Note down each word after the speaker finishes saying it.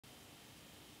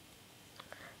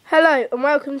Hello and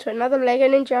welcome to another LEGO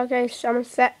Ninjago summer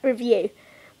set review.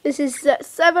 This is set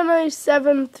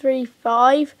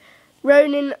 70735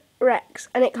 Ronin Rex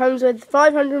and it comes with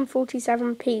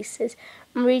 547 pieces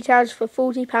and retails for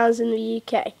 £40 in the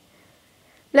UK.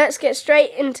 Let's get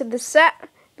straight into the set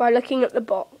by looking at the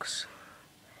box.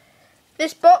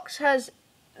 This box has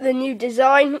the new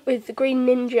design with the green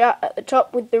ninja at the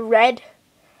top with the red,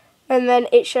 and then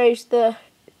it shows the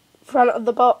front of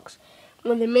the box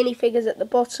with the minifigures at the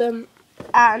bottom,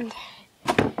 and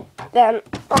then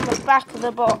on the back of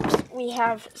the box we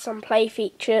have some play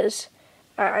features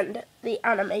and the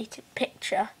animated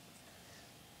picture.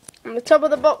 On the top of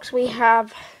the box we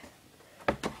have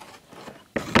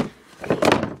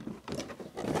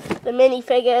the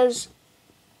minifigures,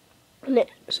 and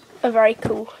it's a very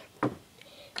cool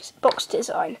box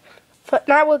design. But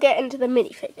now we'll get into the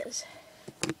minifigures.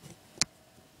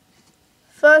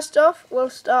 First off, we'll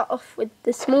start off with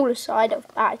the smaller side of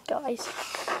bad guys.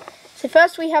 So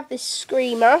first we have this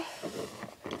screamer,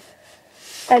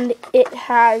 and it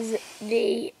has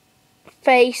the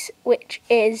face which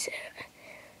is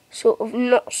sort of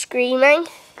not screaming.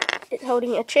 It's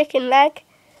holding a chicken leg,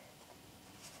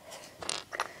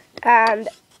 and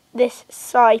this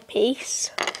side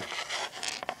piece.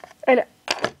 And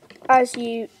as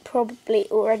you probably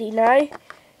already know,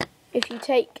 if you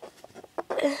take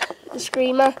the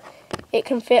screamer, it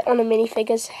can fit on a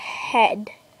minifigure's head.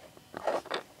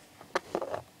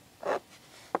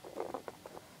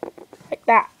 Like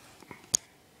that.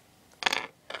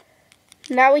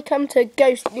 Now we come to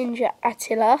Ghost Ninja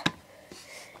Attila,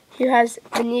 who has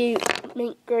the new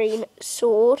mint green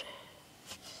sword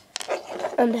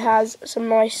and has some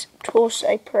nice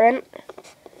torso print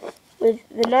with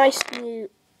the nice new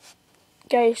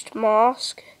ghost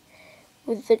mask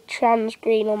with the trans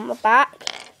green on the back,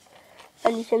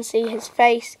 and you can see his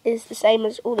face is the same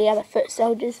as all the other foot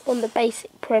soldiers on the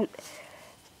basic print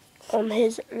on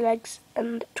his legs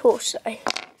and torso.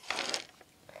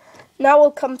 Now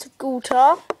we'll come to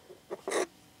Gultar,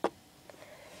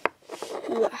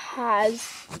 who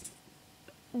has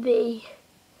the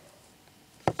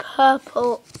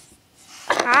purple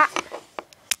hat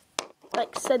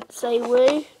like Sensei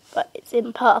Wu, but it's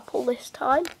in purple this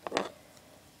time.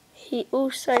 He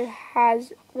also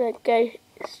has the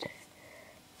ghost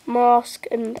mask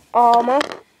and armour.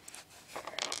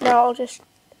 Now I'll just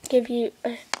give you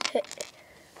a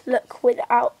look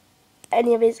without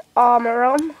any of his armour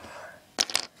on,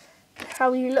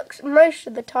 how he looks most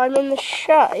of the time in the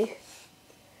show.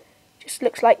 Just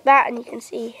looks like that, and you can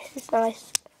see his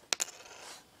nice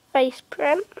face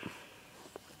print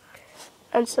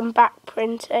and some back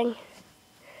printing.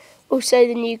 Also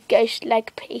the new ghost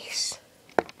leg piece.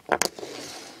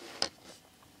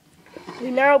 We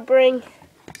now bring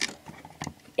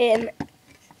in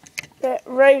the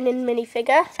Ronin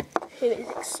minifigure, who is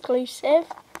exclusive.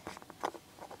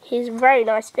 He's a very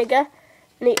nice figure,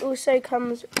 and he also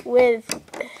comes with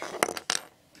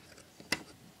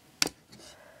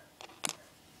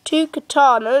 2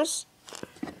 katanas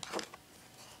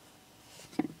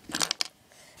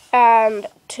and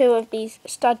 2 of these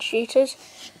stud shooters,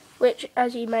 which,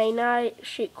 as you may know,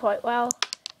 shoot quite well.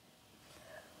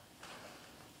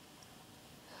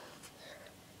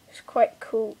 It's quite a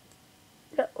cool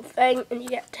little thing, and you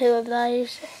get 2 of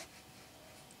those.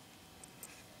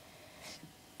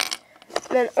 And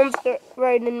then onto the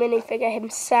Ronin minifigure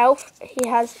himself, he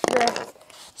has the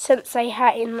Sensei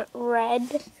hat in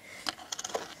red,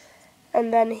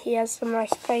 and then he has some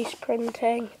nice face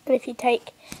printing. And if you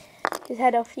take his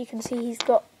head off, you can see he's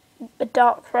got a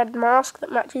dark red mask that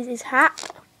matches his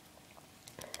hat.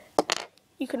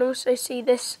 You can also see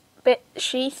this bit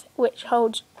sheath which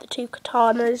holds the 2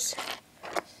 katanas.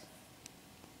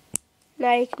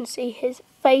 Now you can see his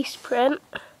face print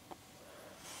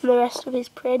and the rest of his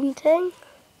printing.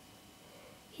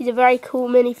 He's a very cool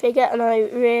minifigure, and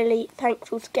I'm really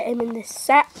thankful to get him in this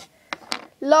set.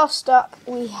 Last up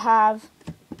we have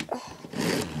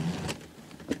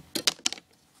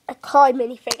a Kai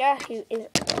minifigure, who is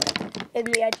in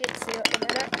the Ajitsu at the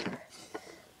minute,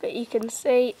 but you can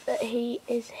see that he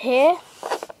is here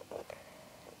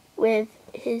with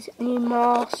his new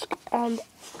mask and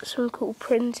some cool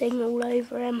printing all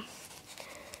over him.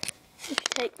 If you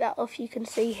take that off, you can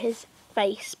see his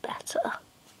face better.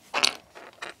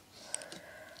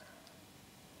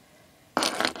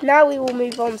 Now we will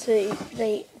move on to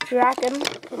the dragon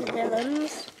for the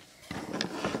villains,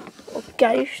 or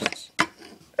ghosts,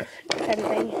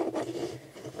 depending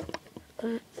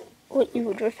on what you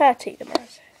would refer to them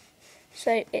as.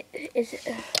 So it is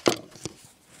a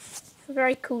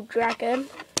very cool dragon.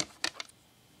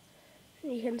 You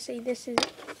You can see this is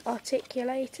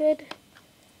articulated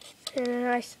and a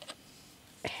nice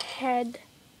head,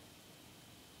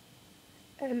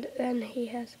 and then he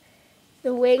has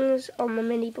the wings on the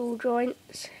mini ball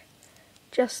joints,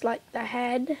 just like the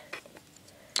head.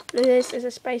 And this is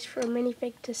a space for a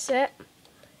minifig to sit,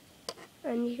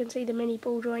 and you can see the mini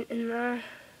ball joint in there,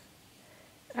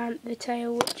 and the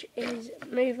tail, which is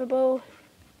movable.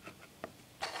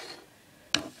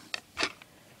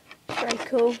 Very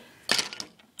cool.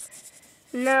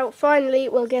 Now finally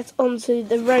we'll get onto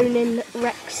the Ronin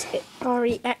Rex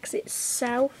REX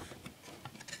itself.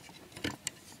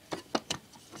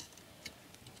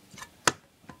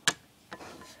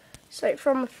 So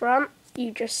from the front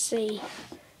you just see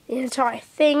the entire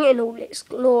thing in all its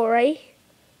glory.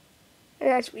 And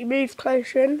as we move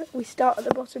closer in, we start at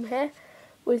the bottom here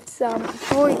with some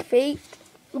droid feet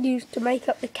used to make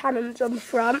up the cannons on the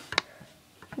front,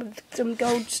 with some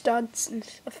gold studs and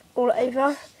stuff all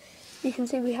over. You can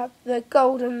see we have the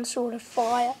golden Sword of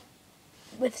Fire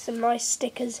with some nice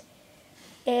stickers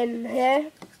in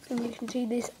here. And you can see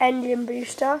this engine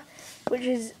booster, which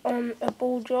is on a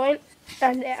ball joint,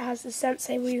 and it has the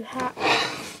Sensei Wu hat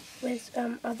with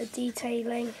other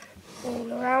detailing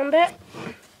all around it.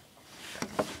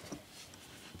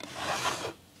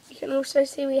 You can also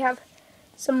see we have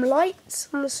some lights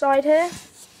on the side here,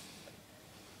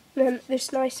 and then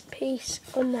this nice piece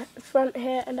on the front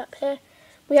here and up here.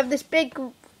 We have this big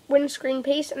windscreen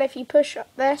piece, and if you push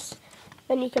up this,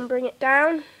 then you can bring it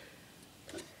down.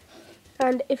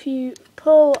 And if you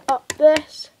pull up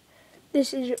this,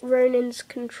 this is Ronin's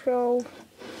control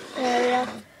area.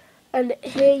 And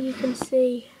here you can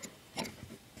see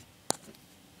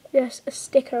there's a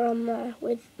sticker on there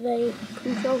with the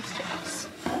control sticks.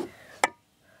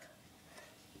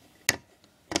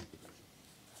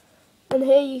 And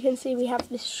here you can see we have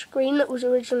this screen that was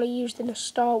originally used in a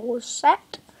Star Wars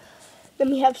set. Then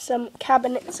we have some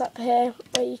cabinets up here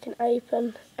where you can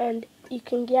open, and you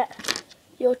can get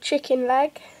your chicken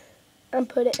leg and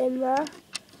put it in there.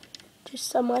 Just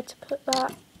somewhere to put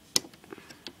that.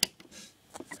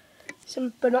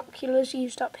 Some binoculars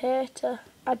used up here to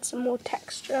add some more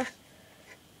texture.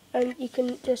 And you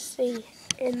can just see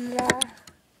in there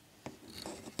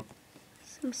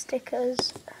some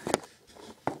stickers.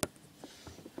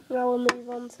 Now we'll move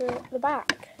on to the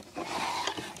back.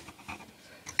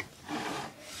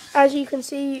 As you can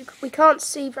see, we can't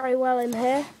see very well in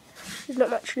here. There's not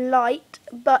much light,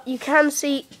 but you can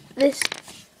see this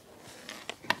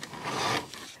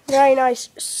very nice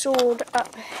sword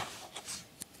up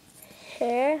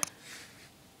here,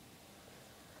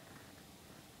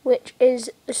 which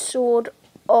is a sword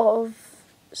of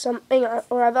something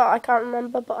or other. I can't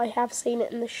remember, but I have seen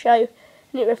it in the show.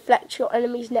 And it reflects your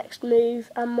enemy's next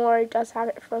move, and Moro does have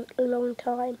it for a long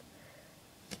time.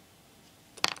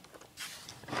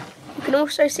 You can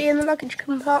also see in the luggage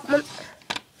compartment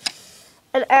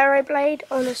an arrow blade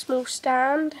on a small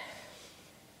stand.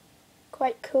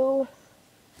 Quite cool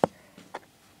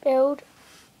build.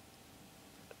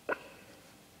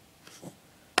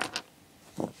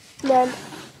 And then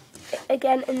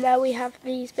again in there we have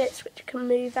these bits which can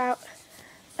move out,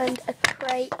 and a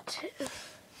crate,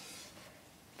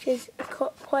 which is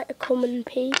quite a common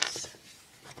piece.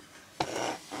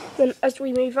 Then as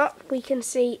we move up we can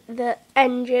see the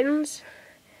engines,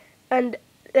 and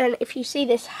then if you see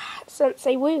this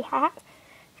Sensei Wu hat,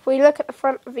 if we look at the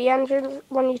front of the engine,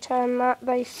 when you turn that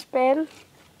they spin.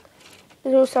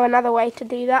 There's also another way to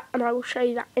do that, and I will show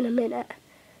you that in a minute.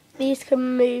 These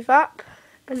can move up,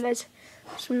 and there's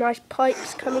some nice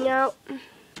pipes coming out.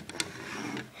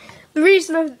 The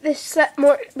reason of this set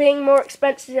being more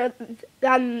expensive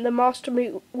than the Master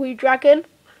Wu Dragon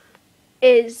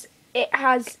is it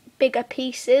has bigger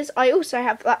pieces. I also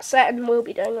have that set and will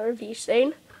be doing a review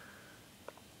soon.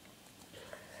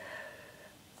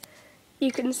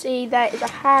 You can see there is a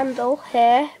handle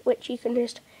here which you can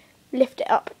just lift it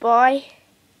up by,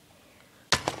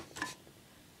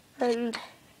 and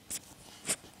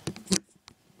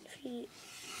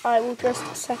I will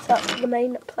just set up the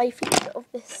main play feature of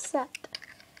this set.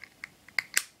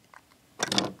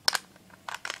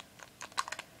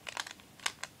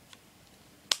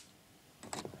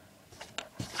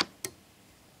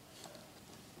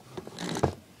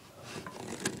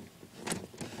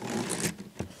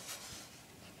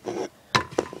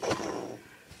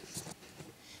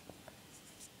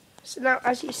 So now,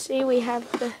 as you see, we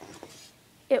have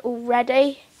it all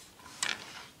ready,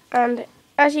 and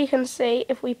as you can see,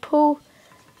 if we pull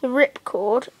the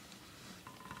ripcord,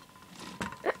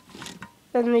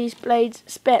 then these blades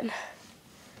spin.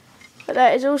 But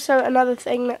there is also another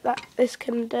thing that this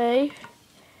can do.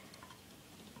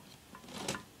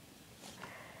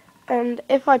 And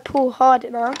if I pull hard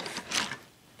enough,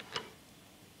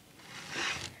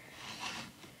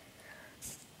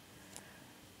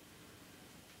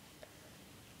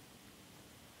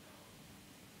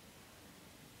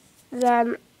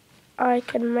 then I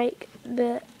can make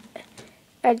the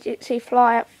agency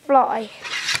flyer fly.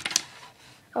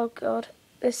 Oh god,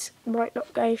 this might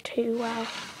not go too well,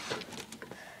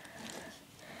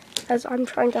 as I'm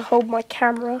trying to hold my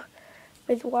camera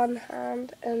with one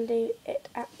hand and do it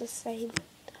at the same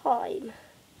time.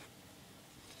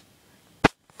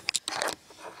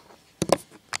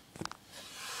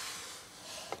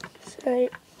 So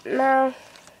now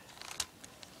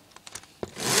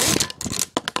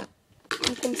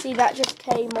you can see that just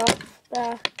came off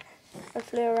there. I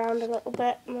flew around a little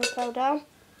bit and I fell down.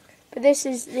 But this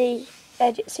is the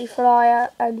agency flyer,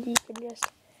 and you can just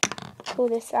pull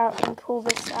this out and pull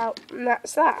this out, and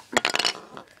that's that.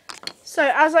 So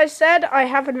as I said, I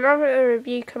have another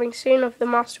review coming soon of the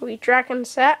Master Dragon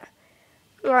set.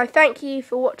 Well, I thank you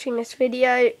for watching this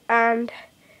video, and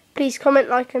please comment,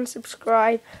 like and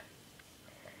subscribe.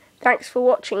 Thanks for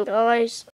watching, guys.